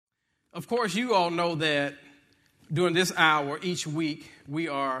Of course, you all know that during this hour each week, we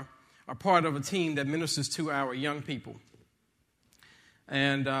are a part of a team that ministers to our young people.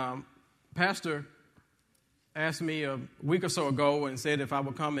 And Pastor asked me a week or so ago and said if I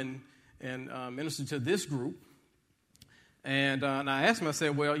would come and minister to this group. And I asked him, I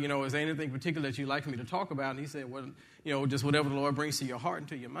said, well, is there anything particular that you'd like me to talk about? And he said, well, just whatever the Lord brings to your heart and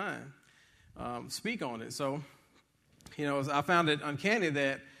to your mind, speak on it. So, I found it uncanny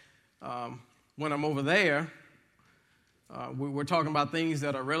that when I'm over there, we're talking about things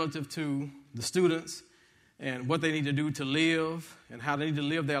that are relative to the students and what they need to do to live and how they need to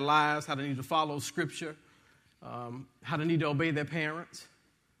live their lives, how they need to follow Scripture, how they need to obey their parents,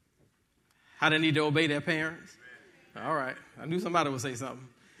 how they need to obey their parents. All right, I knew somebody would say something.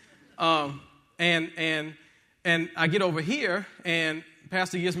 And I get over here, and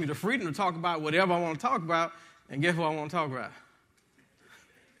Pastor gives me the freedom to talk about whatever I want to talk about, and guess what I want to talk about?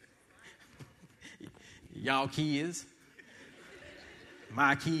 Y'all kids,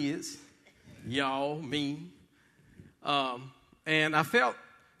 my kids, y'all, me. And I felt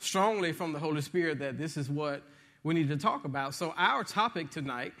strongly from the Holy Spirit that this is what we need to talk about. So our topic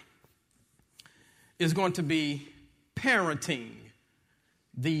tonight is going to be parenting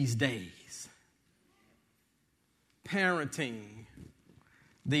these days. Parenting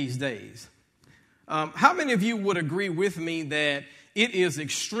these days. How many of you would agree with me that it is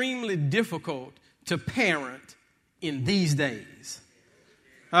extremely difficult to parent in these days?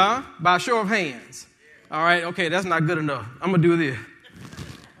 Huh? By a show of hands. All right, okay, that's not good enough. I'm going to do this.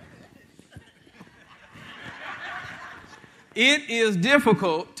 It is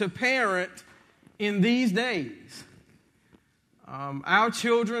difficult to parent in these days. Our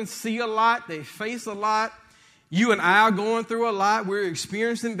children see a lot. They face a lot. You and I are going through a lot. We're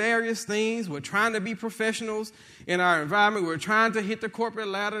experiencing various things. We're trying to be professionals in our environment. We're trying to hit the corporate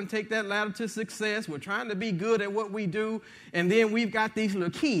ladder and take that ladder to success. We're trying to be good at what we do. And then we've got these little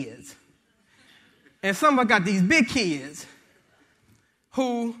kids. And some of us got these big kids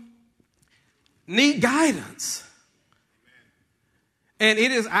who need guidance. And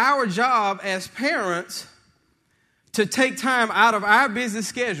it is our job as parents to take time out of our busy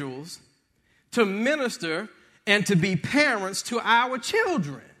schedules to minister and to be parents to our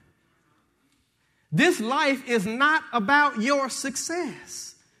children. This life is not about your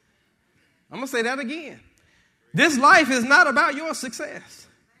success. I'm going to say that again. This life is not about your success.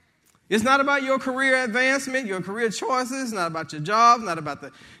 It's not about your career advancement, your career choices. It's not about your jobs, not about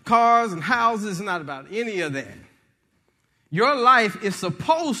the cars and houses. It's not about any of that. Your life is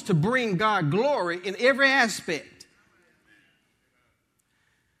supposed to bring God glory in every aspect.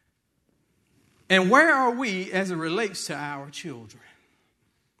 And where are we as it relates to our children?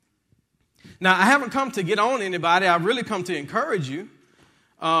 Now, I haven't come to get on anybody. I've really come to encourage you.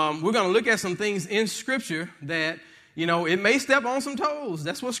 We're going to look at some things in Scripture that, it may step on some toes.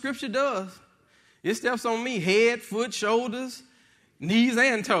 That's what Scripture does. It steps on me, head, foot, shoulders, knees,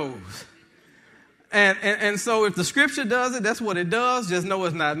 and toes. And so if the Scripture does it, that's what it does. Just know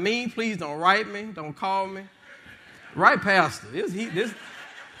it's not me. Please don't write me. Don't call me. Right, Pastor.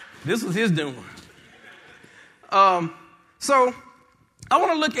 This was his doing. So I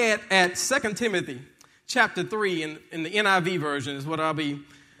want to look at 2 Timothy chapter 3 in the NIV version is what I'll be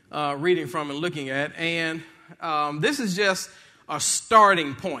reading from and looking at. And this is just a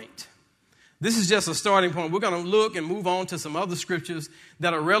starting point. This is just a starting point. We're going to look and move on to some other scriptures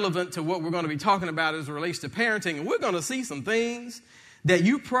that are relevant to what we're going to be talking about as it relates to parenting. And we're going to see some things that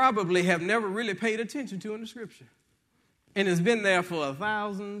you probably have never really paid attention to in the Scripture. And it's been there for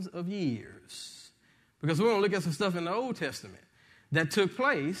thousands of years. Because we're going to look at some stuff in the Old Testament that took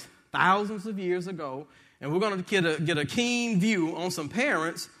place thousands of years ago. And we're going to get a keen view on some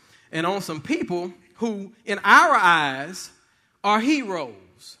parents and on some people who, in our eyes, are heroes.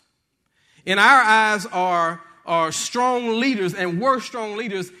 In our eyes, are strong leaders and were strong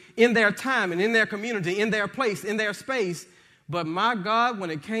leaders in their time and in their community, in their place, in their space. But my God, when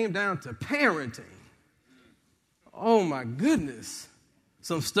it came down to parenting, oh my goodness,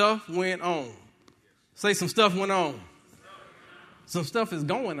 some stuff went on. Say some stuff went on. Some stuff is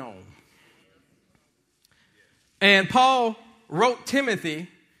going on. And Paul wrote Timothy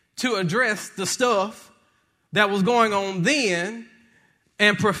to address the stuff that was going on then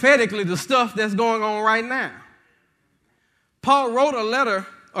and prophetically the stuff that's going on right now. Paul wrote a letter,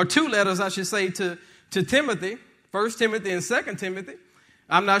 or two letters, I should say, to Timothy, 1 Timothy and 2 Timothy.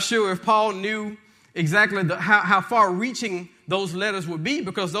 I'm not sure if Paul knew exactly how far-reaching those letters would be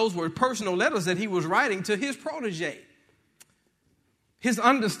because those were personal letters that he was writing to his protege, his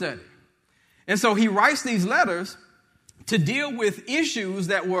understudy. And so he writes these letters to deal with issues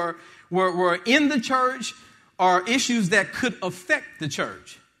that were in the church or issues that could affect the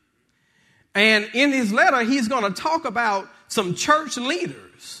church. And in his letter, he's going to talk about some church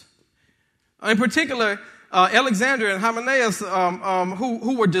leaders, in particular, Alexander and Hymenaeus,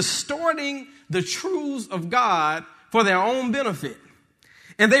 who were distorting the truths of God for their own benefit.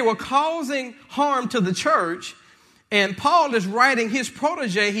 And they were causing harm to the church. And Paul is writing his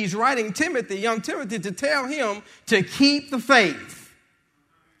protege, he's writing Timothy, young Timothy, to tell him to keep the faith.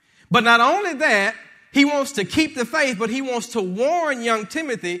 But not only that, he wants to keep the faith, but he wants to warn young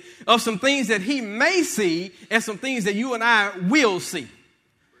Timothy of some things that he may see and some things that you and I will see.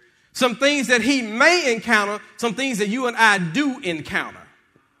 Some things that he may encounter, some things that you and I do encounter.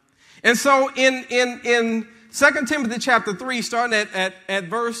 And so in 2 Timothy chapter 3, starting at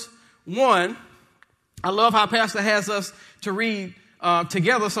verse 1, I love how Pastor has us to read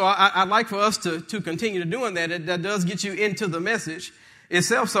together, so I'd like for us to continue to doing that. That does get you into the message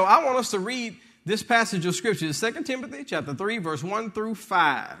itself. So I want us to read this passage of Scripture. It's 2 Timothy chapter 3, verse 1 through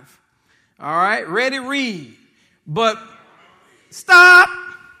 5. All right, ready, read. But stop.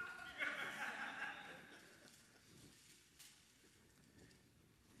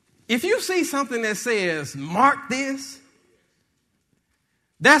 If you see something that says, mark this,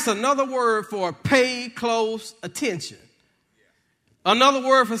 that's another word for pay close attention. Another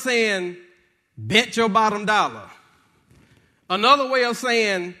word for saying, bet your bottom dollar. Another way of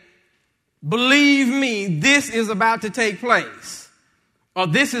saying, believe me, this is about to take place, or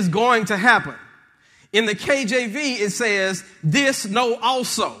this is going to happen. In the KJV, it says, this know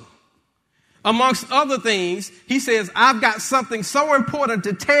also. Amongst other things, he says, I've got something so important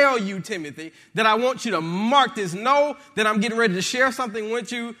to tell you, Timothy, that I want you to mark this. Know that I'm getting ready to share something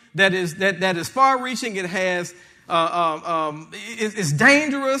with you that is far-reaching. It has, it's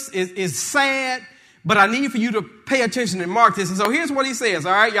dangerous, it's sad, but I need for you to pay attention and mark this. And so here's what he says.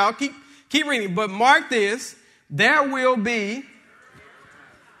 All right, y'all, keep reading. But mark this,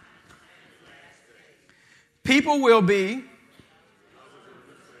 people will be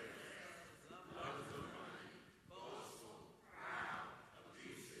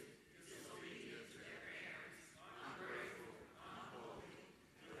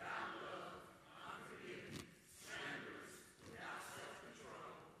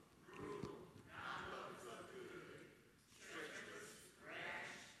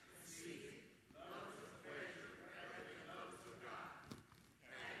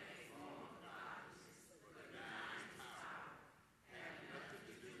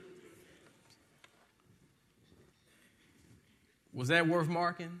Was that worth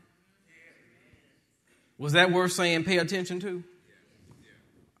marking? Was that worth saying pay attention to?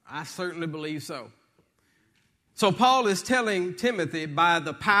 I certainly believe so. So Paul is telling Timothy by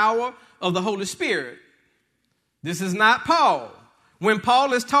the power of the Holy Spirit. This is not Paul. When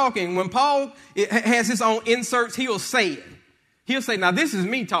Paul is talking, when Paul has his own inserts, he'll say it. He'll say, now this is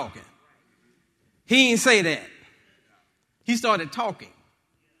me talking. He ain't say that. He started talking,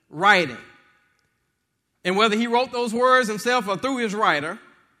 writing. And whether he wrote those words himself or through his writer,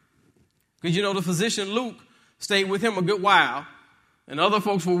 because you know the physician Luke stayed with him a good while, and other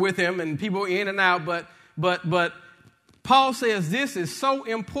folks were with him, and people were in and out. But Paul says this is so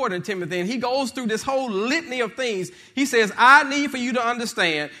important, Timothy, and he goes through this whole litany of things. He says, I need for you to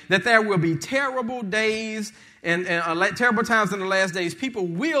understand that there will be terrible days and terrible times in the last days. People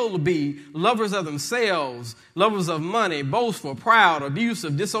will be lovers of themselves, lovers of money, boastful, proud,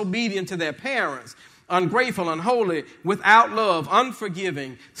 abusive, disobedient to their parents, ungrateful, unholy, without love,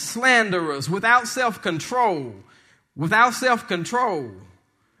 unforgiving, slanderers, without self-control, brutal,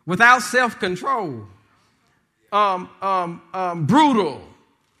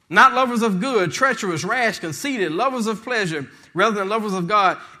 not lovers of good, treacherous, rash, conceited, lovers of pleasure rather than lovers of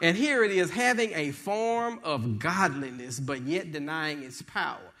God. And here it is, having a form of godliness, but yet denying its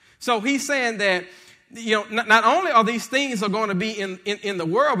power. So he's saying that, you know, not only are these things are going to be in the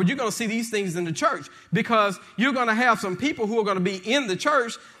world, but you're going to see these things in the church, because you're going to have some people who are going to be in the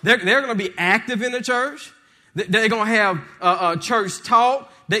church. They're going to be active in the church. They're going to have church talk.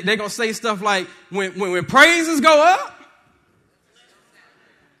 They're going to say stuff like, when praises go up.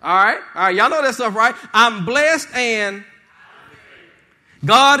 All right. Y'all know that stuff, right? I'm blessed and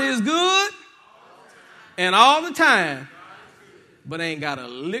God is good and all the time, but ain't got a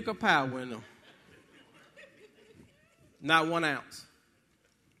lick of power in them. Not 1 ounce.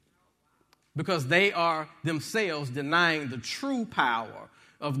 Because they are themselves denying the true power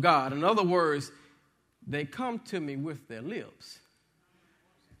of God. In other words, they come to me with their lips,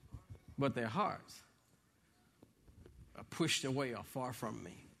 but their hearts are pushed away or far from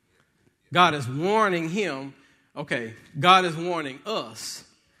me. God is warning him Okay, God is warning us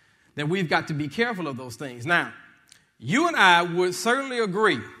that we've got to be careful of those things. Now, you and I would certainly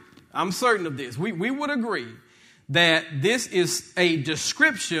agree, I'm certain of this, we would agree that this is a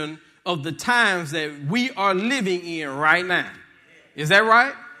description of the times that we are living in right now. Is that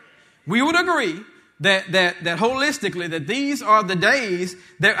right? We would agree that holistically, that these are the days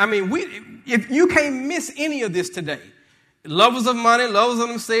that, if you can't miss any of this today. Lovers of money, lovers of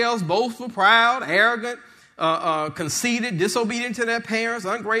themselves, boastful, proud, arrogant, conceited, disobedient to their parents,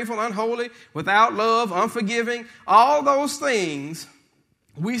 ungrateful, unholy, without love, unforgiving. All those things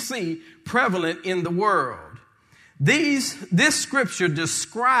we see prevalent in the world. This scripture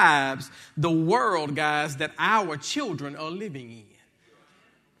describes the world, guys, that our children are living in.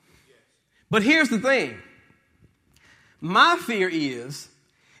 But here's the thing. My fear is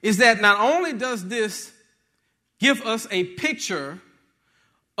that not only does this give us a picture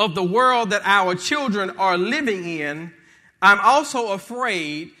of the world that our children are living in, I'm also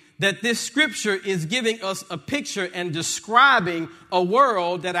afraid that this scripture is giving us a picture and describing a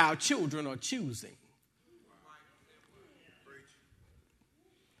world that our children are choosing.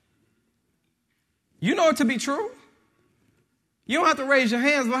 You know it to be true. You don't have to raise your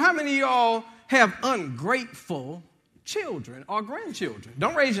hands, but how many of y'all have ungrateful children or grandchildren?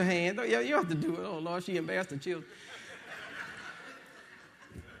 Don't raise your hand. You don't have to do it. Oh, Lord, she embarrassed the children.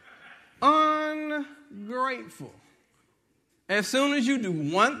 Ungrateful. As soon as you do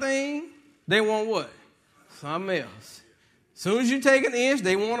one thing, they want what? Something else. As soon as you take an inch,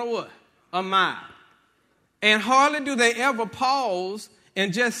 they want a what? A mile. And hardly do they ever pause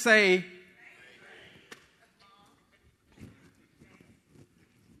and just say,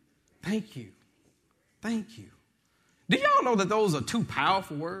 thank you. Thank you. Do y'all know that those are two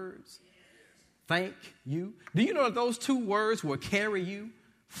powerful words? Thank you. Do you know that those two words will carry you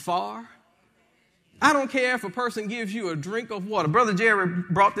far? I don't care if a person gives you a drink of water. Brother Jerry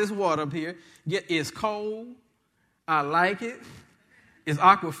brought this water up here. It's cold. I like it. It's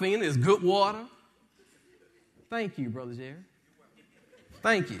Aquafina. It's good water. Thank you, Brother Jerry.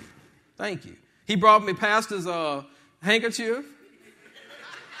 Thank you. Thank you. He brought me Pastor's handkerchief.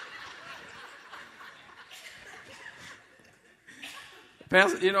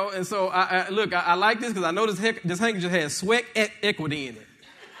 Pastor, and so I like this because I know this handkerchief has sweat equity in it.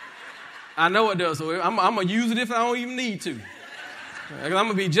 I know it does, so I'm going to use it if I don't even need to. I'm going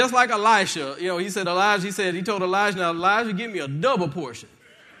to be just like Elisha. He told Elijah, now, Elijah, give me a double portion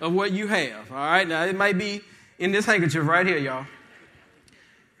of what you have. All right, now it might be in this handkerchief right here, y'all.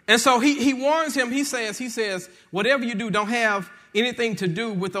 And so he warns him. He says, whatever you do, don't have anything to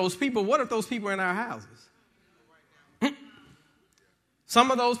do with those people. What if those people are in our houses? Some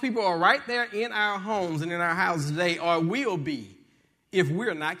of those people are right there in our homes and in our houses today, or will be if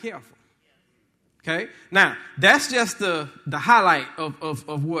we're not careful. Okay? Now, that's just the highlight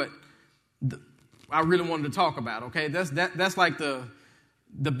of what I really wanted to talk about, okay? That's like the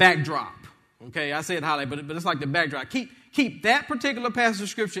backdrop, okay? I said highlight, but it's like the backdrop. Keep that particular passage of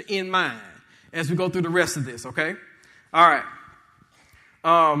Scripture in mind as we go through the rest of this, okay? All right.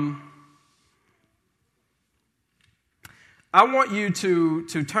 I want you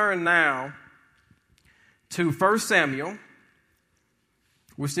to turn now to 1 Samuel.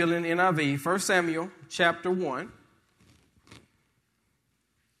 We're still in NIV. 1 Samuel chapter 1.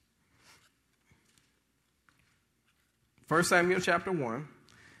 First Samuel chapter 1.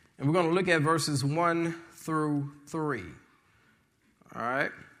 And we're going to look at verses 1 through 3. All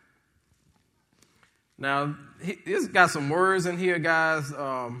right. Now, it's got some words in here, guys.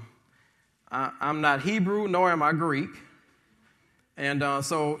 I'm not Hebrew, nor am I Greek. And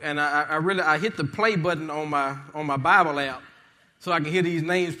I hit the play button on my Bible app so I can hear these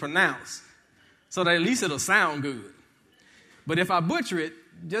names pronounced, so that at least it'll sound good. But if I butcher it,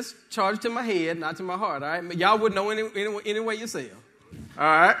 just charge it to my head, not to my heart, all right? Y'all wouldn't know anyway yourself,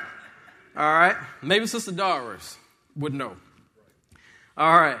 all right? Maybe Sister Doris would know.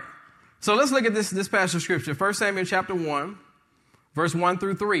 All right, so let's look at this passage of Scripture, 1 Samuel chapter 1, verse 1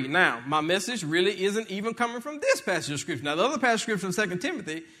 through 3. Now, my message really isn't even coming from this passage of Scripture. Now, the other passage of Scripture from 2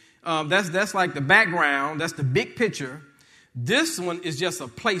 Timothy, that's like the background, that's the big picture. This one is just a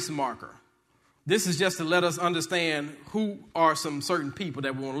place marker. This is just to let us understand who are some certain people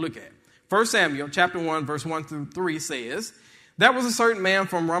that we want to look at. 1 Samuel chapter 1, verse 1 through 3 says, there was a certain man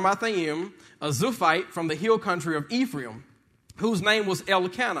from Ramathaim, a Zuphite from the hill country of Ephraim, whose name was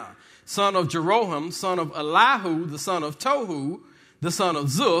Elkanah, son of Jeroham, son of Elihu, the son of Tohu, the son of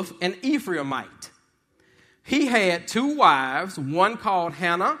Zuph, an Ephraimite. He had two wives, one called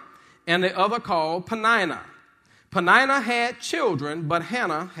Hannah and the other called Peninnah. Peninnah had children, but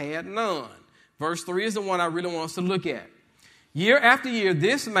Hannah had none. Verse 3 is the one I really want us to look at. Year after year,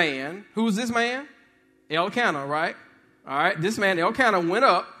 this man, who's this man? Elkanah, right? All right, this man, Elkanah, went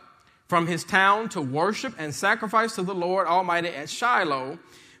up from his town to worship and sacrifice to the Lord Almighty at Shiloh,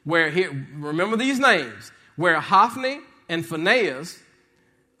 where remember these names, where Hophni and Phinehas,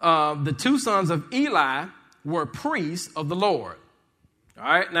 the two sons of Eli, were priests of the Lord. All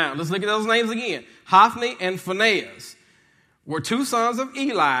right, now let's look at those names again. Hophni and Phinehas were two sons of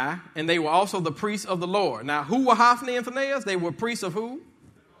Eli, and they were also the priests of the Lord. Now, who were Hophni and Phinehas? They were priests of who?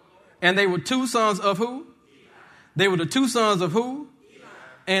 And they were two sons of who? Eli. They were the two sons of who? Eli.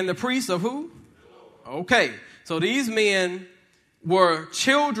 And the priests of who? Okay, so these men were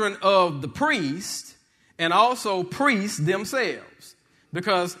children of the priest and also priests themselves,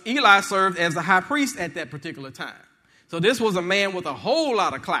 because Eli served as the high priest at that particular time. So this was a man with a whole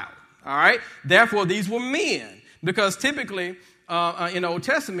lot of clout, all right? Therefore, these were men, because typically in the Old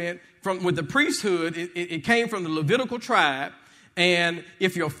Testament, with the priesthood, it came from the Levitical tribe, and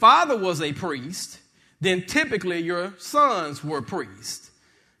if your father was a priest, then typically your sons were priests.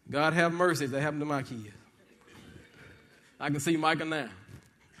 God have mercy if that happened to my kids. I can see Micah now,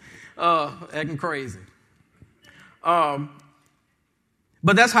 acting crazy.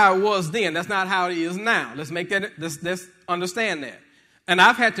 But that's how it was then. That's not how it is now. Let's understand that. And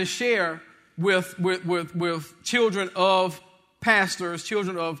I've had to share with children of pastors,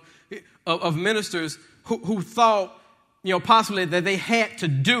 children of ministers who thought, possibly that they had to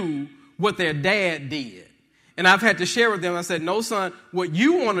do what their dad did. And I've had to share with them. I said, no, son, what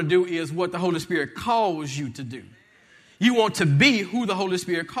you want to do is what the Holy Spirit calls you to do. You want to be who the Holy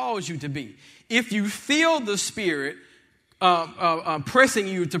Spirit calls you to be. If you feel the Spirit pressing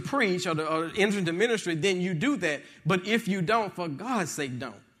you to preach or enter into ministry, then you do that. But if you don't, for God's sake,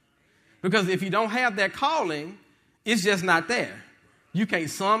 don't. Because if you don't have that calling, it's just not there. You can't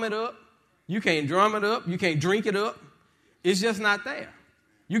sum it up. You can't drum it up. You can't drink it up. It's just not there.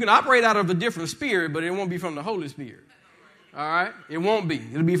 You can operate out of a different spirit, but it won't be from the Holy Spirit. All right? It won't be.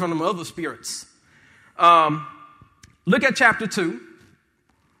 It'll be from the other spirits. Look at chapter 2.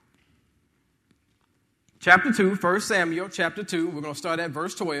 Chapter 2, 1 Samuel, chapter 2. We're going to start at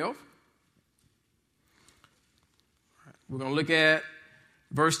verse 12. We're going to look at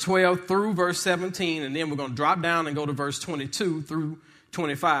verse 12 through verse 17, and then we're going to drop down and go to verse 22 through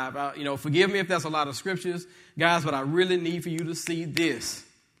 25. Forgive me if that's a lot of scriptures, guys, but I really need for you to see this.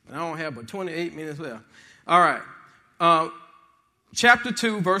 I don't have but 28 minutes left. All right. Chapter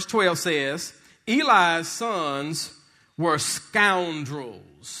 2, verse 12 says, Eli's sons were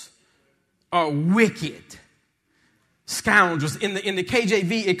scoundrels or wicked scoundrels. In the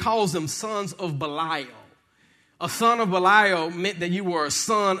KJV, it calls them sons of Belial. A son of Belial meant that you were a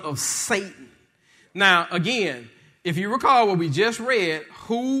son of Satan. Now, again, if you recall what we just read,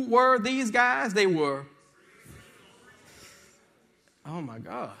 who were these guys? They were, oh my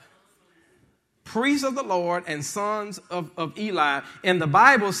God, priests of the Lord and sons of Eli. And the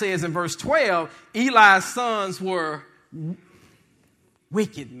Bible says in verse 12, Eli's sons were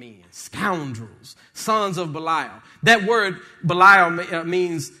wicked men, scoundrels, sons of Belial. That word Belial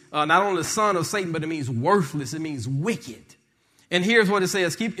means not only son of Satan, but it means worthless. It means wicked. And here's what it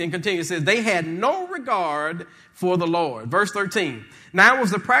says. Continue. It says, they had no regard for the Lord. Verse 13. Now it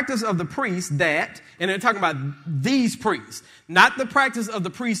was the practice of the priests that, and they're talking about these priests, not the practice of the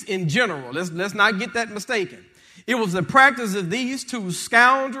priests in general. Let's not get that mistaken. It was the practice of these two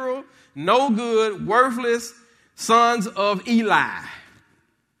scoundrel, no good, worthless sons of Eli.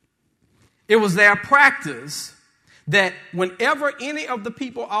 It was their practice that whenever any of the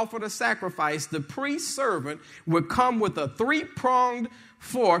people offered a sacrifice, the priest servant would come with a 3-pronged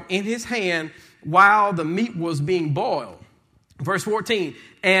fork in his hand while the meat was being boiled. Verse 14,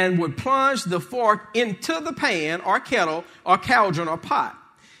 and would plunge the fork into the pan or kettle or cauldron or pot.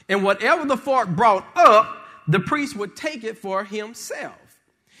 And whatever the fork brought up, the priest would take it for himself.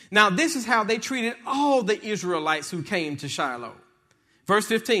 Now, this is how they treated all the Israelites who came to Shiloh. Verse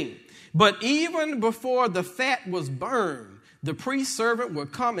 15, but even before the fat was burned, the priest servant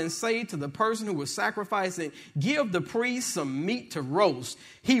would come and say to the person who was sacrificing, give the priest some meat to roast.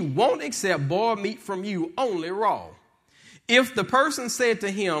 He won't accept boiled meat from you, only raw. If the person said to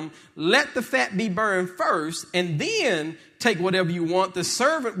him, let the fat be burned first and then take whatever you want, the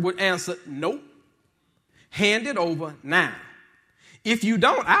servant would answer, nope, hand it over now. If you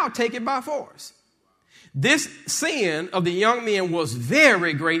don't, I'll take it by force. This sin of the young men was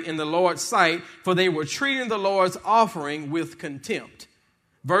very great in the Lord's sight, for they were treating the Lord's offering with contempt.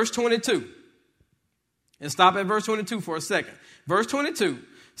 Verse 22. And stop at verse 22 for a second. Verse 22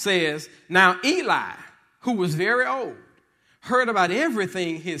 says, now Eli, who was very old, heard about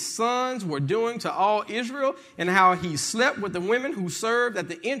everything his sons were doing to all Israel and how he slept with the women who served at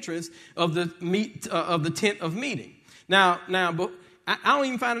the entrance of the tent of meeting. Now, but I don't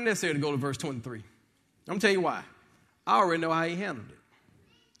even find it necessary to go to verse 23. I'm going to tell you why. I already know how he handled it.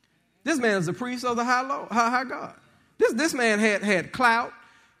 This man is a priest of the high God. This man had clout.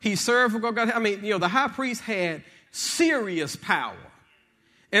 He served for God. I mean, the high priest had serious power.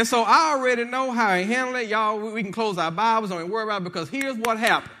 And so I already know how he handled it. Y'all, we can close our Bibles, don't even worry about it, because here's what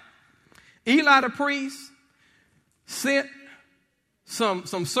happened. Eli the priest sent some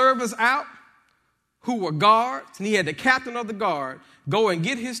servants out who were guards, and he had the captain of the guard go and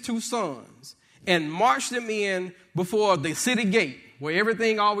get his two sons and march them in before the city gate where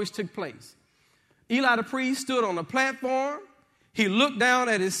everything always took place. Eli the priest stood on the platform. He looked down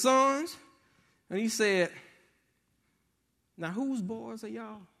at his sons, and he said, now, whose boys are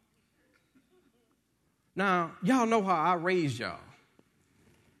y'all? Now, y'all know how I raised y'all,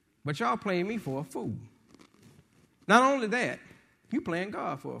 but y'all playing me for a fool. Not only that, you playing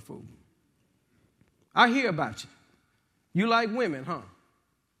God for a fool. I hear about you. You like women, huh?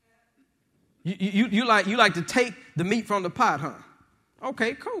 You like to take the meat from the pot, huh?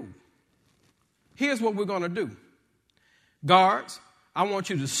 Okay, cool. Here's what we're going to do. Guards, I want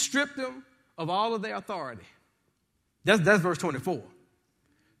you to strip them of all of their authority. That's verse 24.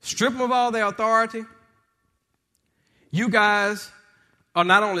 Strip them of all their authority. You guys are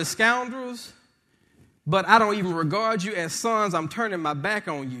not only scoundrels, but I don't even regard you as sons. I'm turning my back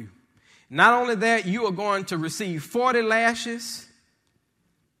on you. Not only that, you are going to receive 40 lashes.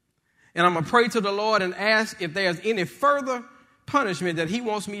 And I'm going to pray to the Lord and ask if there's any further punishment that he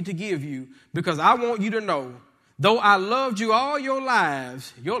wants me to give you, because I want you to know, though I loved you all your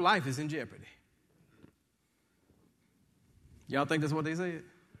lives, your life is in jeopardy. Y'all think that's what they said?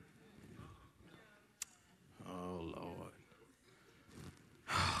 Oh, Lord.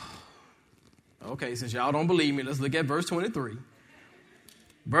 Okay, since y'all don't believe me, let's look at verse 23.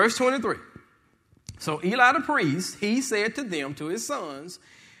 Verse 23. So Eli the priest, he said to them, to his sons,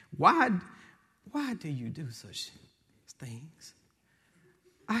 why do you do such things?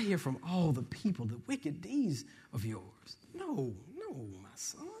 I hear from all the people the wicked deeds of yours. No, my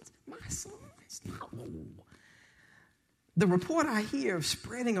sons. No. The report I hear of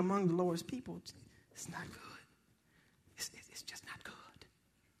spreading among the Lord's people, it's not good. It's just not good.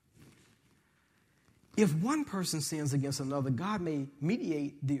 If one person sins against another, God may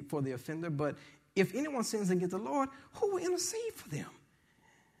mediate for the offender, but if anyone sins against the Lord, who will intercede for them?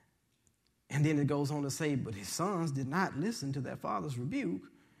 And then it goes on to say, but his sons did not listen to their father's rebuke,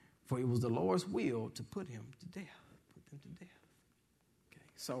 for it was the Lord's will to put them to death. Okay,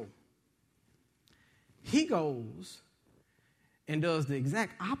 so he goes and does the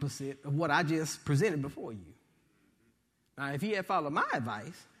exact opposite of what I just presented before you. Now, if he had followed my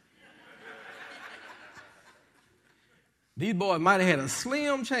advice, these boys might have had a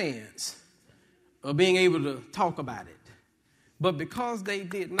slim chance of being able to talk about it. But because they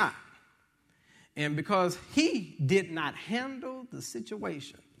did not, and because he did not handle the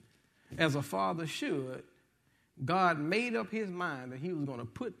situation as a father should, God made up his mind that he was going to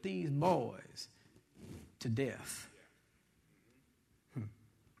put these boys to death.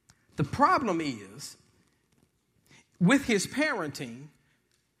 The problem is, with his parenting,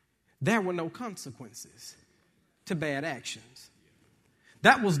 there were no consequences to bad actions.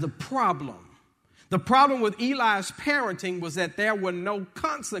 That was the problem. The problem with Eli's parenting was that there were no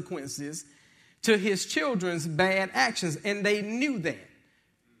consequences to his children's bad actions, and they knew that.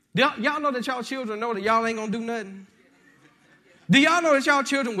 Y'all know that y'all children know that y'all ain't going to do nothing? Do y'all know that y'all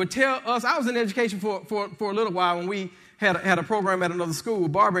children would tell us? I was in education for a little while when we had a program at another school,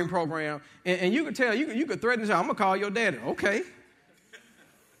 barbering program, and you could tell, you could threaten the child, I'm going to call your daddy. Okay.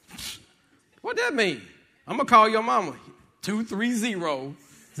 What that mean? I'm going to call your mama. 230.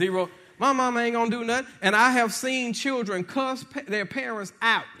 My mama ain't going to do nothing. And I have seen children cuss their parents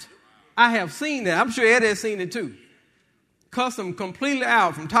out. I have seen that. I'm sure Eddie has seen it too. Cuss them completely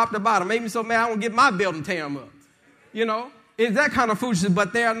out from top to bottom. Made me so mad I want to get my belt and tear them up. You know? It's that kind of foolishness,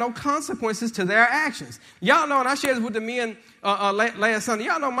 but there are no consequences to their actions. Y'all know, and I shared this with the men last Sunday.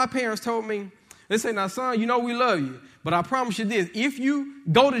 Y'all know my parents told me, they say, now, son, you know we love you, but I promise you this, if you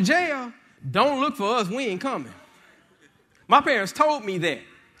go to jail, don't look for us. We ain't coming. My parents told me that.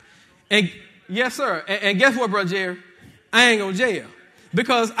 And yes, sir. And guess what, Brother Jerry? I ain't going to jail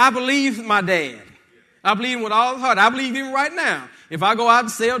because I believe my dad. I believe him with all his heart. I believe him right now. If I go out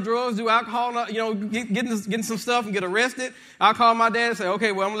and sell drugs, do alcohol, getting some stuff and get arrested, I'll call my dad and say,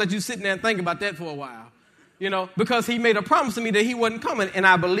 okay, well, I'm going to let you sit there and think about that for a while. because he made a promise to me that he wasn't coming, and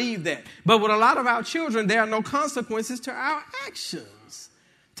I believe that. But with a lot of our children, there are no consequences to our actions,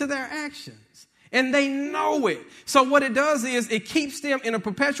 to their actions. And they know it. So what it does is it keeps them in a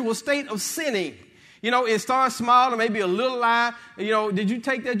perpetual state of sinning. It starts small and maybe a little lie. Did you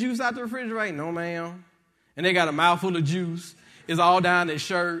take that juice out the refrigerator? No, ma'am. And they got a mouthful of juice. It's all down their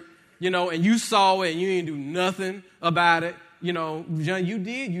shirt, and you saw it and you didn't do nothing about it. John, you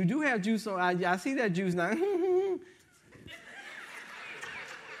did. You do have juice. So I see that juice now.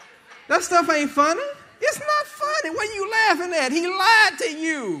 That stuff ain't funny. It's not funny. What are you laughing at? He lied to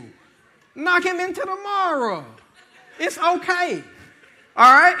you. Knock him into tomorrow. It's okay.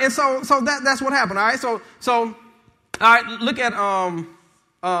 All right. And so that's what happened. All right. So all right. Look at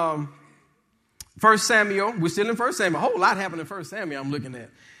 1 Samuel. We're still in 1 Samuel. A whole lot happened in 1 Samuel. I'm looking at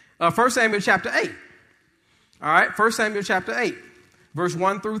 1 Samuel chapter 8. All right, 1 Samuel chapter 8, verse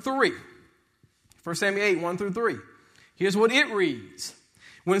 1 through 3. 1 Samuel 8, 1 through 3. Here's what it reads.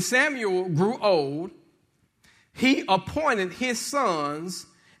 When Samuel grew old, he appointed his sons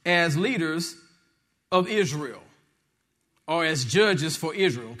as leaders of Israel, or as judges for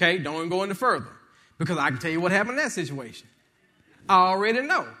Israel. Okay, don't go any further, because I can tell you what happened in that situation. I already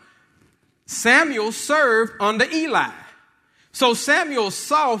know. Samuel served under Eli. So Samuel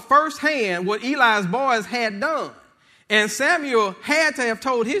saw firsthand what Eli's boys had done. And Samuel had to have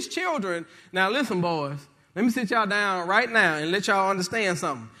told his children, now listen, boys, let me sit y'all down right now and let y'all understand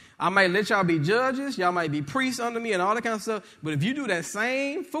something. I might let y'all be judges, y'all might be priests under me and all that kind of stuff, but if you do that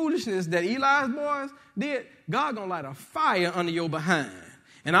same foolishness that Eli's boys did, God gonna light a fire under your behind.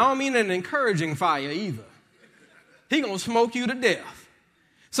 And I don't mean an encouraging fire either. He gonna smoke you to death.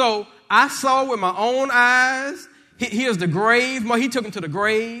 So I saw with my own eyes. Here's the grave. He took him to the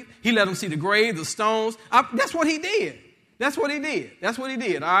grave. He let him see the grave, the stones. That's what he did. That's what he did. That's what he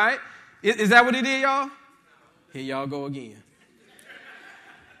did, all right? Is that what he did, y'all? Here y'all go again.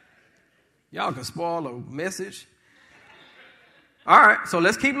 Y'all can spoil a message. All right, so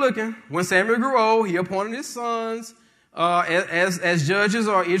let's keep looking. When Samuel grew old, he appointed his sons as judges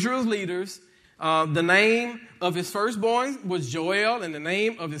or Israel's leaders. The name of his firstborn was Joel, and the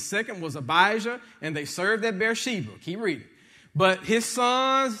name of his second was Abijah, and they served at Beersheba. Keep reading. But his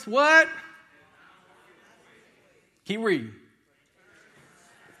sons, what? Keep reading.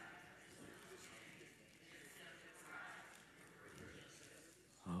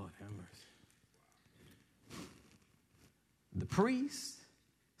 Oh, have mercy. The priest's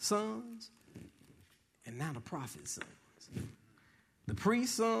sons, and now the prophet's sons. The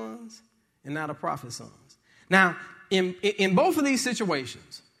priest's sons, and now the prophet's sons. Now, in both of these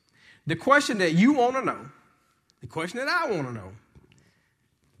situations, the question that you want to know, the question that I want to know,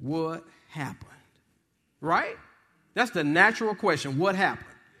 what happened? Right? That's the natural question. What happened?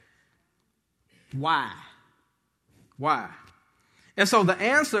 Why? Why? And so the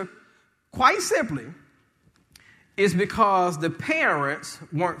answer, quite simply, is because the parents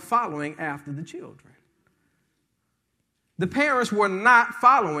weren't following after the children. The parents were not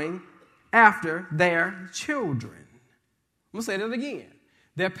following after their children. I'm going to say that again.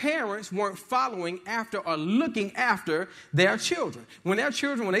 Their parents weren't following after or looking after their children. When their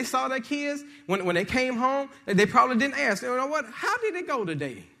children, when they saw their kids, when they came home, they probably didn't ask, you know what, how did it go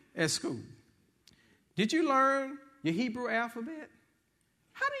today at school? Did you learn your Hebrew alphabet?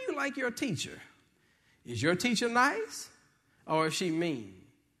 How do you like your teacher? Is your teacher nice or is she mean?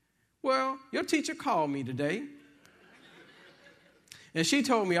 Well, your teacher called me today. And she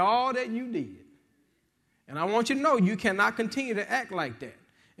told me all that you did. And I want you to know you cannot continue to act like that.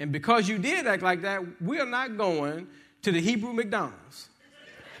 And because you did act like that, we're not going to the Hebrew McDonald's.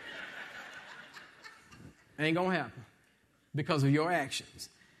 Ain't going to happen because of your actions.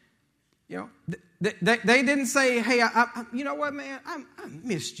 You know, they didn't say, hey, you know what, man, I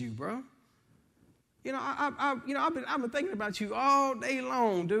missed you, bro. You know, I've been thinking about you all day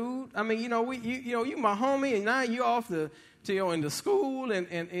long, dude. I mean, you my homie, and now you off into school,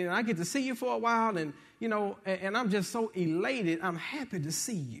 and I get to see you for a while, and and I'm just so elated. I'm happy to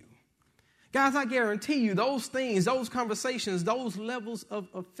see you, guys. I guarantee you, those things, those conversations, those levels of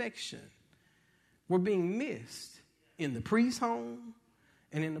affection were being missed in the priest's home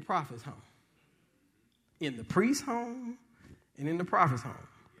and in the prophet's home. In the priest's home and in the prophet's home.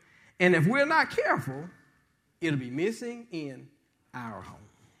 And if we're not careful, it'll be missing in our home.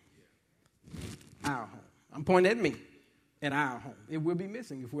 Our home. I'm pointing at me, at our home. It will be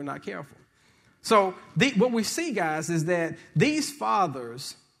missing if we're not careful. So what we see, guys, is that these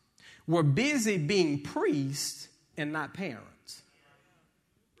fathers were busy being priests and not parents.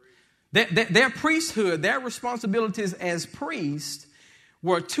 Their priesthood, their responsibilities as priests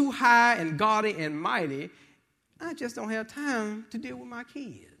were too high and gaudy and mighty, I just don't have time to deal with my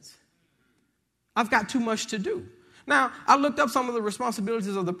kids. I've got too much to do. Now, I looked up some of the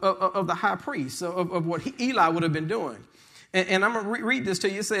responsibilities of the high priest, of what Eli would have been doing. And I'm going to read this to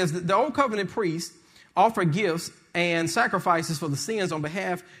you. It says that the Old Covenant priest offered gifts and sacrifices for the sins on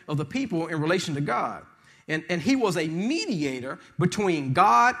behalf of the people in relation to God. And he was a mediator between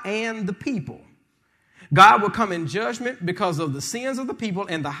God and the people. God would come in judgment because of the sins of the people,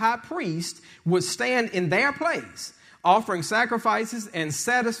 and the high priest would stand in their place, offering sacrifices, and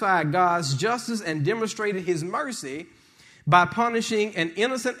satisfied God's justice and demonstrated his mercy by punishing an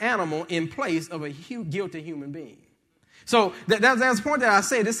innocent animal in place of a guilty human being. So that's the point that I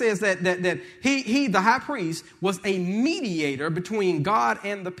said. It says that he, the high priest, was a mediator between God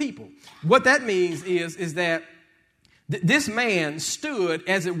and the people. What that means is that this man stood,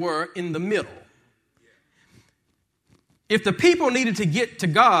 as it were, in the middle. If the people needed to get to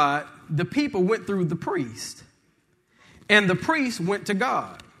God, the people went through the priest. And the priest went to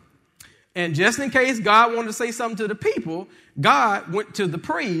God. And just in case God wanted to say something to the people, God went to the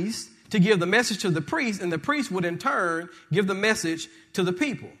priest to give the message to the priest, and the priest would in turn give the message to the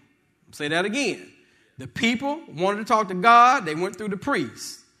people. I'll say that again. The people wanted to talk to God, they went through the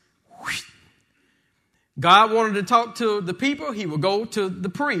priest. God wanted to talk to the people, he would go to the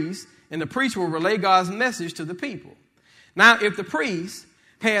priest, and the priest will relay God's message to the people. Now, if the priest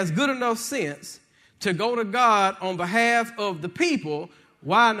has good enough sense to go to God on behalf of the people,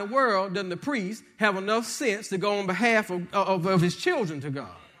 why in the world doesn't the priest have enough sense to go on behalf of his children to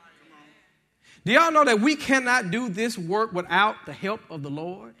God? Do y'all know that we cannot do this work without the help of the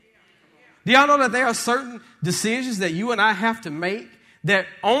Lord? Do y'all know that there are certain decisions that you and I have to make that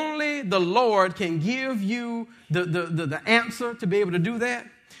only the Lord can give you the answer to be able to do that?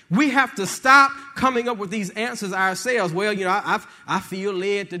 We have to stop coming up with these answers ourselves. Well, I feel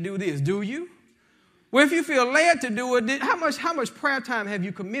led to do this. Do you? Well, if you feel led to do it, how much prayer time have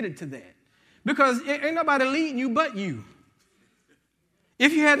you committed to that? Because ain't nobody leading you but you.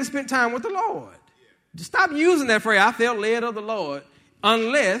 If you hadn't spent time with the Lord. Just stop using that phrase, I felt led of the Lord,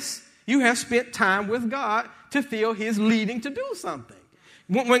 unless you have spent time with God to feel his leading to do something.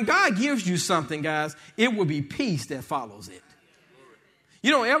 When God gives you something, guys, it will be peace that follows it.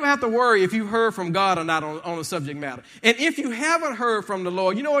 You don't ever have to worry if you've heard from God or not on a subject matter. And if you haven't heard from the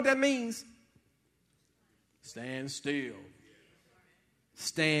Lord, you know what that means? Stand still.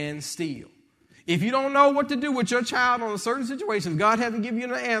 Stand still. If you don't know what to do with your child on a certain situation, God hasn't given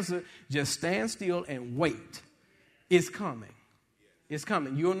you an answer, just stand still and wait. It's coming. It's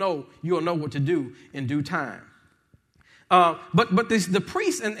coming. You'll know what to do in due time. But the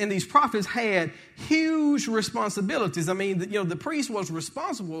priests and these prophets had huge responsibilities. I mean, the priest was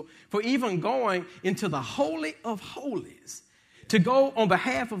responsible for even going into the Holy of Holies to go on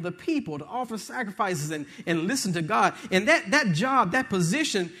behalf of the people, to offer sacrifices and listen to God. And that job, that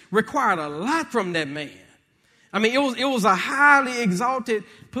position required a lot from that man. I mean, it was a highly exalted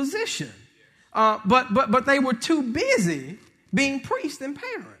position. But they were too busy being priests and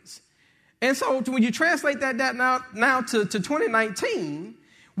parents. And so when you translate that now to 2019,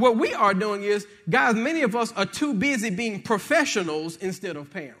 what we are doing is, guys, many of us are too busy being professionals instead of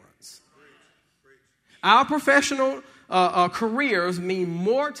parents. Our professional careers mean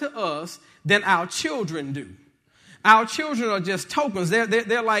more to us than our children do. Our children are just tokens.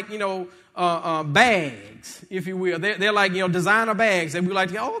 They're like, bags, if you will. They're like, designer bags. And we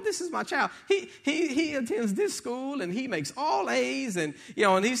like, oh, this is my child. He attends this school and he makes all A's and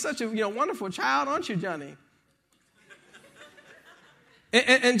he's such a, wonderful child, aren't you, Johnny?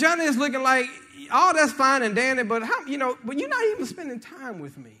 and Johnny is looking like, oh, that's fine and dandy, but but you're not even spending time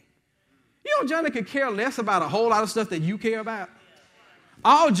with me. Johnny could care less about a whole lot of stuff that you care about.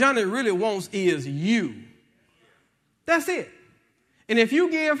 All Johnny really wants is you. That's it. And if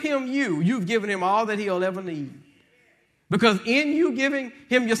you give him you've given him all that he'll ever need. Because in you giving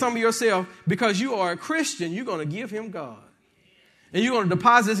him some of yourself, because you are a Christian, you're going to give him God. And you're going to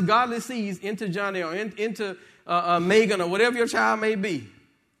deposit godly seeds into Johnny or into Megan or whatever your child may be.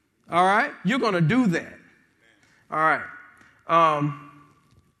 All right? You're going to do that. All right.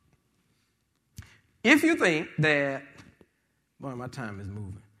 If you think that, boy, my time is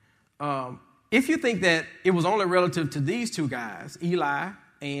moving. If you think that it was only relative to these two guys, Eli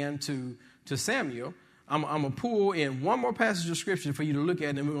and to Samuel, I'm going to pull in one more passage of scripture for you to look at,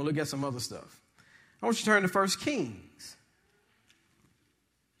 and then we're going to look at some other stuff. I want you to turn to 1 Kings,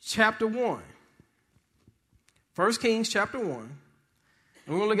 chapter 1. 1 Kings, chapter 1. And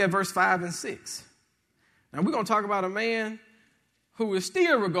we're going to look at verse 5 and 6. Now, we're going to talk about a man who is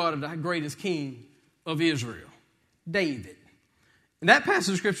still regarded the greatest king of Israel, David. And that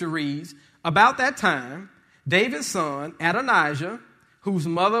passage of scripture reads, about that time, David's son, Adonijah, whose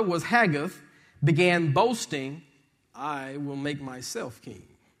mother was Haggith, began boasting, I will make myself king.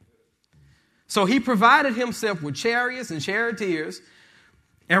 So he provided himself with chariots and charioteers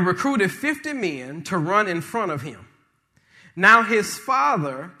and recruited 50 men to run in front of him. Now his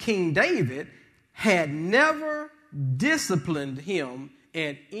father, King David, had never disciplined him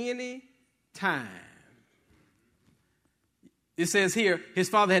at any time. It says here, his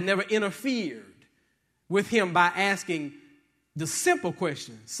father had never interfered with him by asking the simple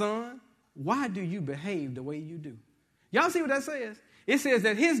question, son, why do you behave the way you do? Y'all see what that says? It says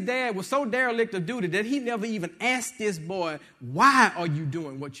that his dad was so derelict of duty that he never even asked this boy, why are you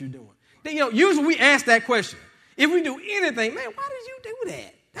doing what you're doing? Usually we ask that question. If we do anything, man, why did you do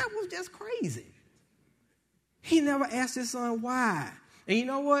that? That was just crazy. He never asked his son why. And you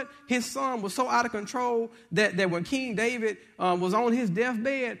know what? His son was so out of control that when King David was on his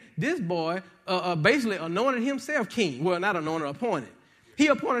deathbed, this boy basically anointed himself king. Well, not anointed, appointed. He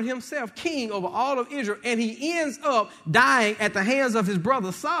appointed himself king over all of Israel, and he ends up dying at the hands of his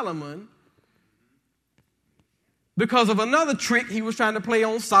brother Solomon because of another trick he was trying to play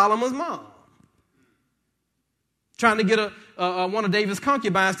on Solomon's mom. Trying to get one of David's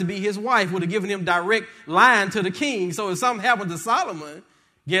concubines to be his wife would have given him direct line to the king. So if something happened to Solomon,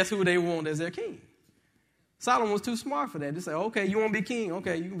 guess who they want as their king? Solomon was too smart for that. They say, okay, you want to be king?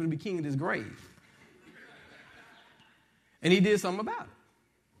 Okay, you're going to be king in this grave. And he did something about it.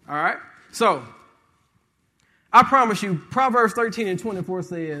 All right? So, I promise you, Proverbs 13:24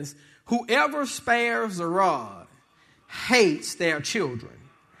 says, whoever spares the rod hates their children,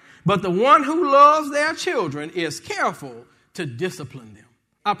 but the one who loves their children is careful to discipline them.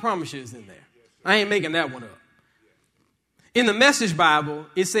 I promise you it's in there. I ain't making that one up. In the Message Bible,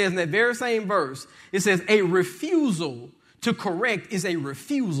 it says in that very same verse, it says a refusal to correct is a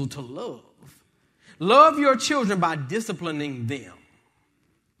refusal to love. Love your children by disciplining them.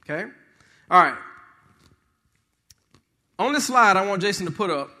 Okay? All right. On this slide, I want Jason to put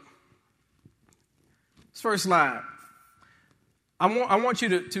up this first slide. I want you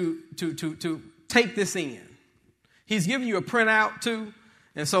to take this in. He's giving you a printout too,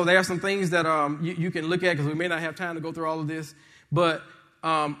 and so there are some things that you can look at because we may not have time to go through all of this. But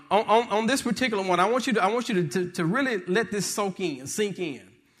on this particular one, I want you to really let this sink in.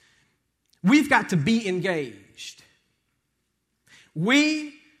 We've got to be engaged.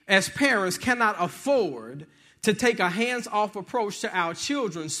 We, as parents, cannot afford to take a hands-off approach to our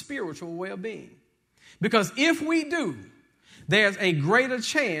children's spiritual well-being. Because if we do, there's a greater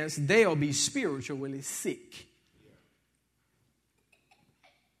chance they'll be spiritually sick.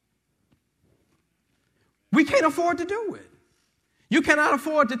 We can't afford to do it. You cannot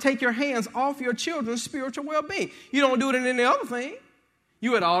afford to take your hands off your children's spiritual well-being. You don't do it in any other thing.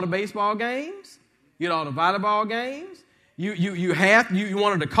 You at all the baseball games. You at all the volleyball games. You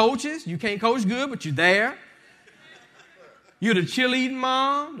one of the coaches. You can't coach good, but you're there. You're the cheerleading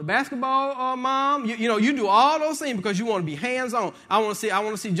mom, the basketball mom. You do all those things because you want to be hands-on. I want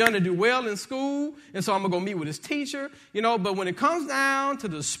to see Johnny do well in school, and so I'm going to go meet with his teacher. But when it comes down to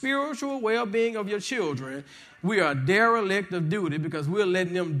the spiritual well-being of your children, we are derelict of duty because we're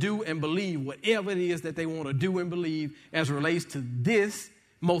letting them do and believe whatever it is that they want to do and believe as it relates to this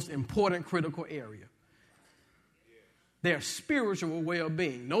most important critical area. Their spiritual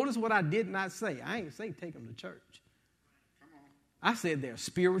well-being. Notice what I did not say. I ain't say take them to church. I said their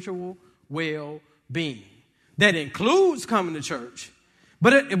spiritual well-being. That includes coming to church,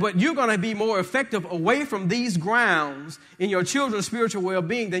 but you're going to be more effective away from these grounds in your children's spiritual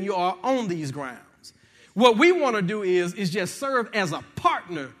well-being than you are on these grounds. What we want to do is just serve as a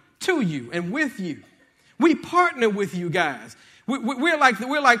partner to you and with you. We partner with you guys. We're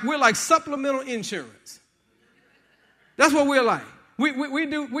like supplemental insurance. That's what we're like. We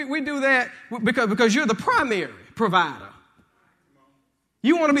do that because you're the primary provider.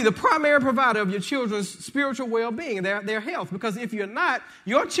 You want to be the primary provider of your children's spiritual well-being and their health, because if you're not,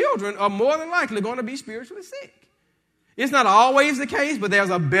 your children are more than likely going to be spiritually sick. It's not always the case, but there's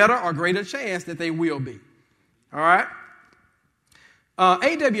a better or greater chance that they will be. All right?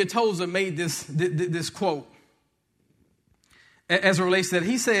 A.W. Tozer made this quote as it relates to that.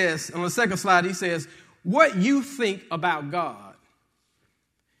 He says, on the second slide, he says, what you think about God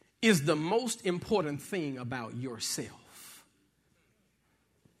is the most important thing about yourself.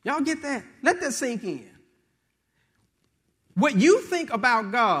 Y'all get that? Let that sink in. What you think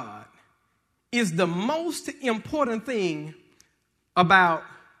about God is the most important thing about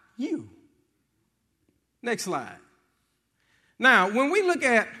you. Next slide. Now, when we look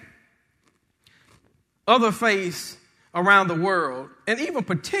at other faiths around the world, and even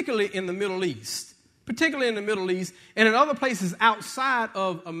particularly in the Middle East, particularly in the Middle East and in other places outside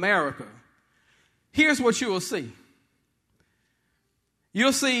of America, here's what you will see.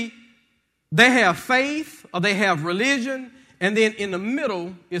 You'll see they have faith or they have religion, and then in the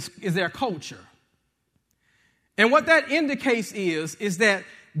middle is their culture. And what that indicates is that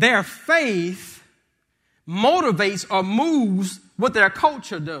their faith motivates or moves what their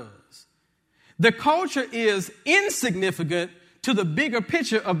culture does. The culture is insignificant to the bigger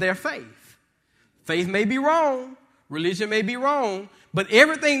picture of their faith. Faith may be wrong, religion may be wrong, but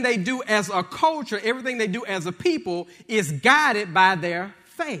everything they do as a culture, everything they do as a people is guided by their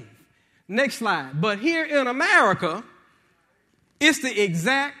faith. Next slide. But here in America, it's the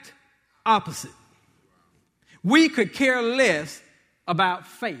exact opposite. We could care less about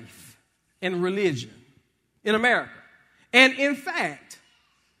faith and religion in America. And in fact,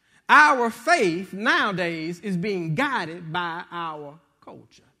 our faith nowadays is being guided by our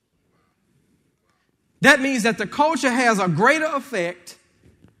culture. That means that the culture has a greater effect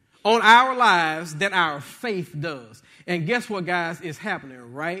on our lives than our faith does. And guess what, guys, is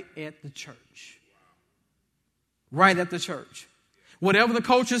happening right at the church. Right at the church. Whatever the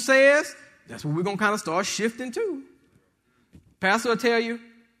culture says, that's what we're going to kind of start shifting to. Pastor will tell you,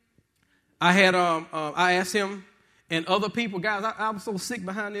 I asked him and other people, guys, I was so sick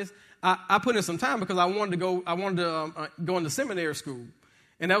behind this. I put in some time because I wanted to go into seminary school.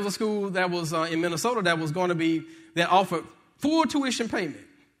 And that was a school that was in Minnesota that offered full tuition payment.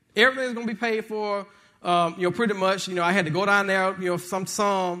 Everything's going to be paid for, pretty much. I had to go down there,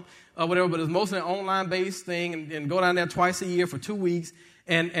 some whatever, but it's mostly an online-based thing, and go down there twice a year for 2 weeks.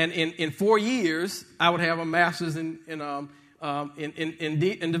 And in 4 years, I would have a master's in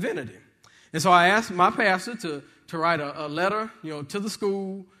divinity. And so I asked my pastor to write a letter, to the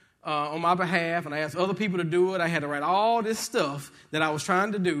school on my behalf, and I asked other people to do it. I had to write all this stuff that I was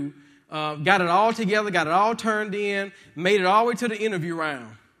trying to do, got it all together, got it all turned in, made it all the way to the interview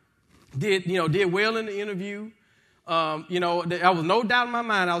round. Did well in the interview. There was no doubt in my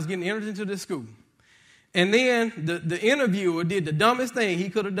mind I was getting entered into this school. And then the interviewer did the dumbest thing he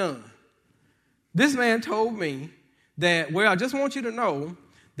could have done. This man told me that, I just want you to know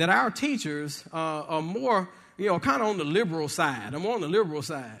that our teachers are more, kind of on the liberal side. I'm more on the liberal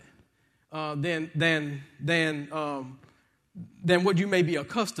side than what you may be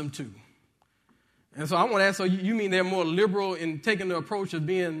accustomed to. And so I want to ask, so you mean they're more liberal in taking the approach of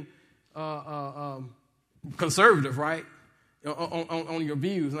being conservative, right? On your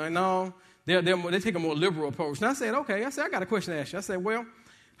views. And no, they take a more liberal approach. And I said, okay. I got a question to ask you. I said, well,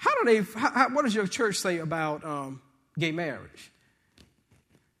 what does your church say about gay marriage?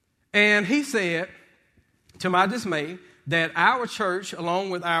 And he said, to my dismay, that our church, along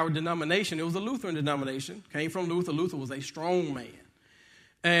with our denomination, it was a Lutheran denomination, came from Luther. Luther was a strong man.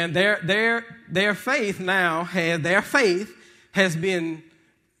 And their faith has been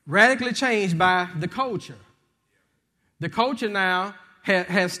radically changed by the culture. The culture now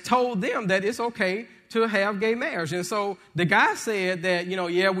has told them that it's okay to have gay marriage. And so the guy said that,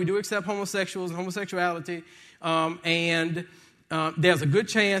 we do accept homosexuals and homosexuality, and there's a good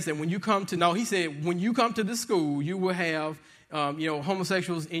chance that when you come to the school, you will have,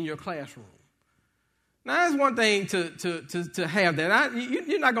 homosexuals in your classroom. Now, that's one thing to have that.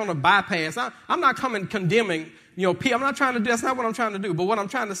 You're not going to bypass. I'm not condemning, people. I'm not trying to do, that's not what I'm trying to do. But what I'm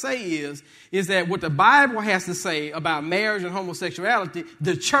trying to say is that what the Bible has to say about marriage and homosexuality,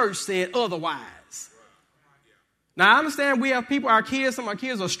 the church said otherwise. Now, I understand we have people, some of our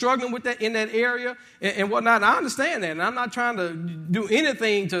kids are struggling with that in that area and whatnot. I understand that. And I'm not trying to do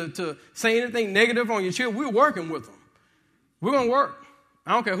anything to say anything negative on your children. We're working with them. We're going to work.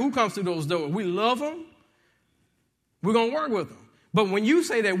 I don't care who comes through those doors. We love them. We're going to work with them. But when you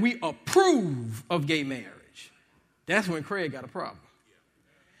say that we approve of gay marriage, that's when Craig got a problem.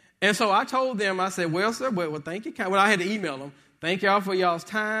 And so I told them, I said, well, sir, thank you. Well, I had to email them. Thank y'all for y'all's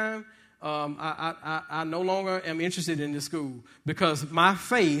time. I no longer am interested in this school because my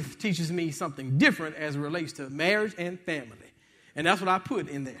faith teaches me something different as it relates to marriage and family. And that's what I put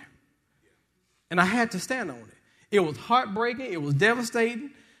in there. And I had to stand on it. It was heartbreaking. It was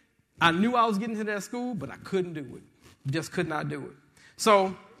devastating. I knew I was getting to that school, but I couldn't do it. Just could not do it.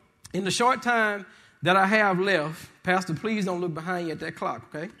 So in the short time that I have left, Pastor, please don't look behind you at that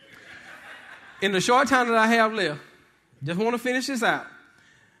clock, okay? In the short time that I have left, just want to finish this out.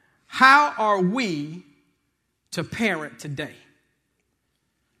 How are we to parent today?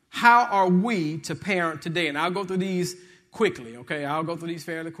 How are we to parent today? And I'll go through these quickly, okay? I'll go through these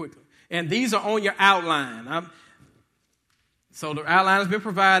fairly quickly. And these are on your outline. So the outline has been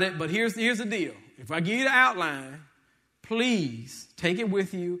provided, but here's the deal. If I give you the outline, please take it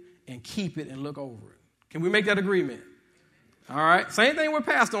with you and keep it and look over it. Can we make that agreement? All right. Same thing with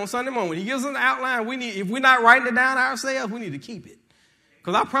Pastor on Sunday morning. When he gives us an outline, if we're not writing it down ourselves, we need to keep it.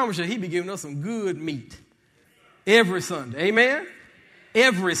 Because I promise you, he be giving us some good meat every Sunday. Amen?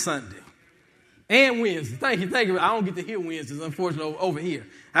 Every Sunday. And Wednesday. Thank you. I don't get to hear Wednesdays, unfortunately, over here.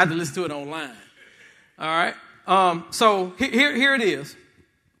 I have to listen to it online. All right. So here it is.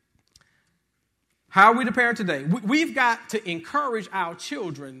 How are we to parent today? We've got to encourage our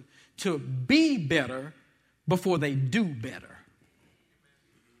children to be better before they do better.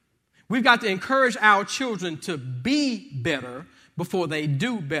 We've got to encourage our children to be better before they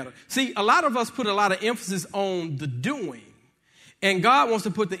do better. See, a lot of us put a lot of emphasis on the doing, and God wants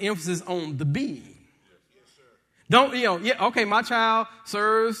to put the emphasis on the being. My child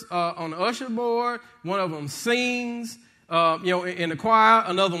serves on the usher board. One of them sings, in the choir.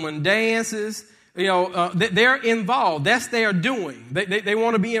 Another one dances. They're involved. That's their doing. They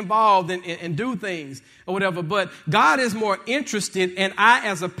want to be involved and do things or whatever. But God is more interested, and I,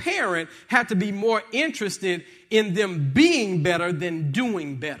 as a parent, have to be more interested in them being better than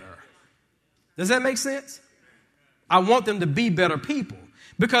doing better. Does that make sense? I want them to be better people.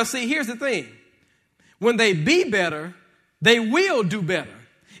 Because, see, here's the thing. When they be better, they will do better.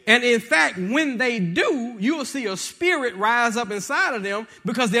 And in fact, when they do, you'll see a spirit rise up inside of them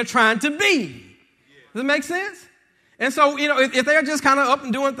because they're trying to be. Does it make sense? And so, if they're just kind of up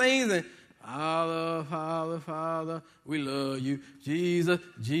and doing things and, Father, we love you. Jesus,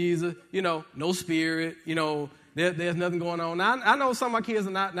 no spirit, there's nothing going on. Now, I know some of my kids are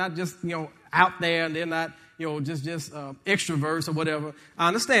not just, out there and they're not, just extroverts or whatever. I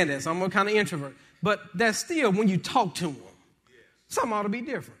understand that. So I'm a kind of introvert. But that's still, when you talk to them, something ought to be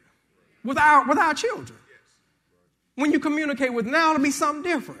different with our children. When you communicate with them, now it'll be something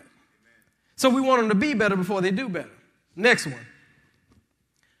different. So we want them to be better before they do better. Next one.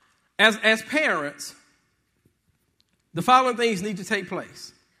 As parents, the following things need to take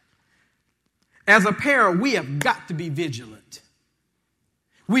place. As a parent, we have got to be vigilant.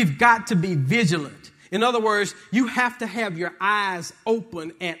 We've got to be vigilant. In other words, you have to have your eyes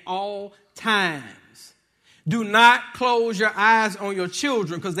open at all times. Do not close your eyes on your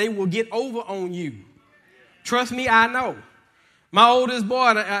children because they will get over on you. Trust me, I know. My oldest boy,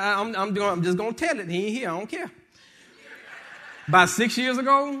 I'm just going to tell it. He ain't here. I don't care. About 7 years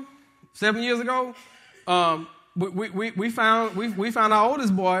ago, we found our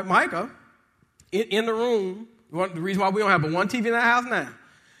oldest boy, Micah, in the room. The reason why we don't have but one TV in our house now.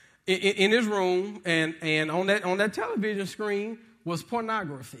 In his room, and on that television screen was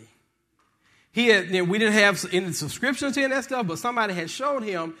pornography. We didn't have any subscriptions to that stuff, but somebody had showed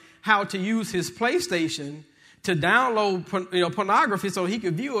him how to use his PlayStation to download pornography so he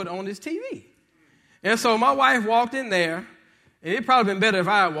could view it on his TV. And so my wife walked in there, and it'd probably been better if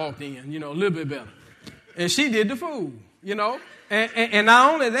I had walked in, a little bit better. And she did the fool, And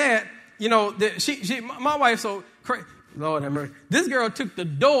not only that, my wife so crazy. Lord have mercy. This girl took the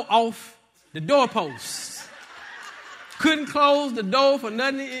door off the doorpost. Couldn't close the door for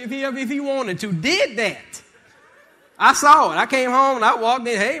nothing if he wanted to. Did that. I saw it. I came home and I walked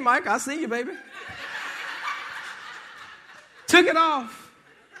in. Hey, Mike, I see you, baby. Took it off.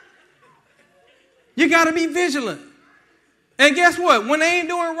 You got to be vigilant. And guess what? When they ain't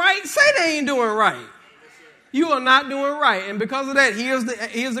doing right, say they ain't doing right. You are not doing right. And because of that,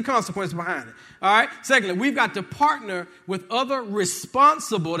 here's the consequence behind it. All right? Secondly, we've got to partner with other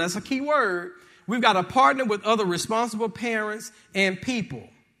responsible, that's a key word. We've got to partner with other responsible parents and people.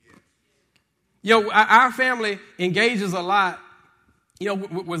 Our family engages a lot,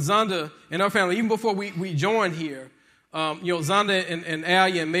 with Zonda and our family. Even before we joined here, Zonda and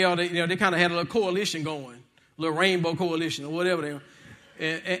Alia and Mel, they kind of had a little coalition going, a little rainbow coalition or whatever they were.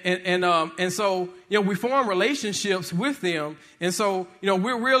 And so, we form relationships with them. And so,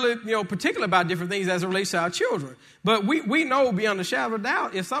 we're really, particular about different things as it relates to our children. But we know beyond a shadow of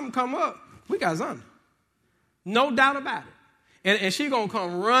doubt, if something come up, we got Zonda. No doubt about it. And she going to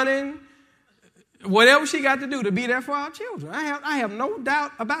come running, whatever she got to do to be there for our children. I have no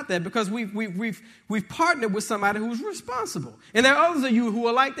doubt about that because we've partnered with somebody who's responsible. And there are others of you who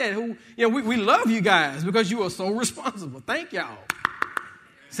are like that, who, we love you guys because you are so responsible. Thank y'all.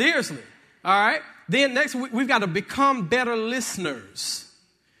 Seriously. All right. Then next, we've got to become better listeners.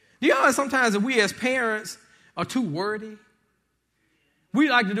 Do you know that sometimes we as parents are too wordy? We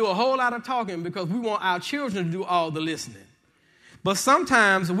like to do a whole lot of talking because we want our children to do all the listening. But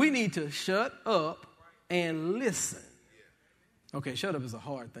sometimes we need to shut up and listen. Okay, shut up is a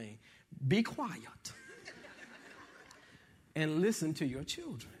hard thing. Be quiet and listen to your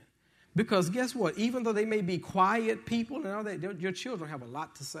children. Because guess what? Even though they may be quiet people and all that, your children have a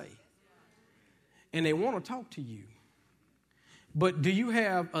lot to say. and they want to talk to you. But do you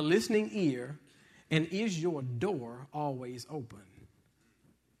have a listening ear, and is your door always open?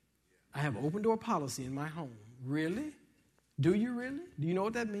 I have open door policy in my home. Really? Do you really? Do you know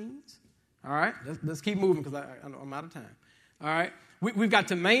what that means? All right, let's keep moving because I'm out of time. All right, we've got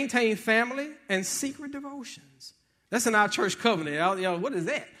to maintain family and secret devotions. That's in our church covenant. Y'all, what is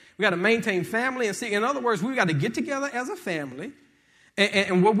that? We got to maintain family and secret. In other words, we've got to get together as a family.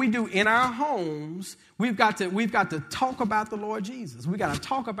 And what we do in our homes, we've got to talk about the Lord Jesus. We've got to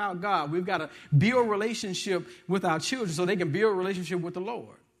talk about God. We've got to build a relationship with our children so they can build a relationship with the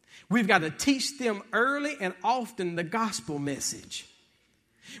Lord. We've got to teach them early and often the gospel message.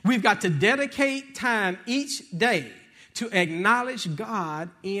 We've got to dedicate time each day to acknowledge God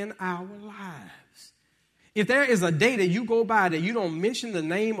in our lives. If there is a day that you go by that you don't mention the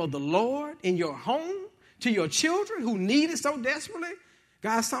name of the Lord in your home to your children who need it so desperately,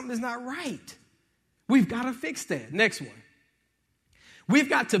 God, something is not right. We've got to fix that. Next one. We've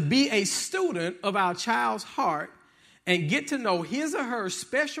got to be a student of our child's heart and get to know his or her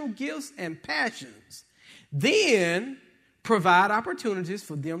special gifts and passions. Then provide opportunities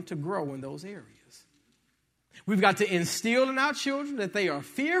for them to grow in those areas. We've got to instill in our children that they are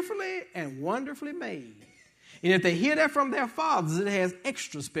fearfully and wonderfully made. And if they hear that from their fathers, it has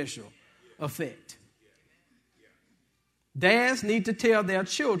extra special effect. Dads need to tell their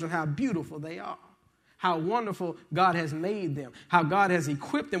children how beautiful they are, how wonderful God has made them, how God has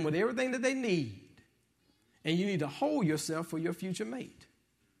equipped them with everything that they need. And you need to hold yourself for your future mate.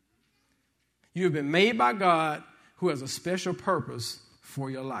 You have been made by God who has a special purpose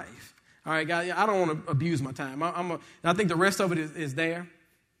for your life. All right, guys, I don't want to abuse my time. I think the rest of it is there.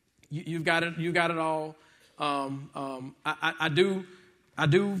 You've got it. You got it all. I do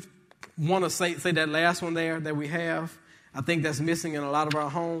want to say that last one there that we have. I think that's missing in a lot of our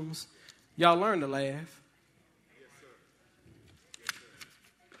homes. Y'all learn to laugh.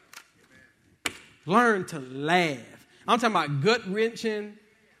 Learn to laugh. I'm talking about gut-wrenching,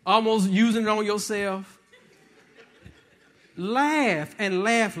 almost using it on yourself. Laugh and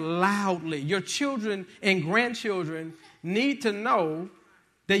laugh loudly. Your children and grandchildren need to know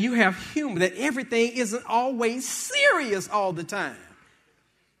that you have humor, that everything isn't always serious all the time.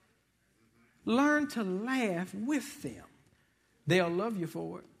 Learn to laugh with them. They'll love you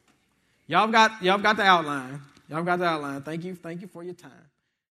for it. Y'all got the outline. Y'all got the outline. Thank you for your time.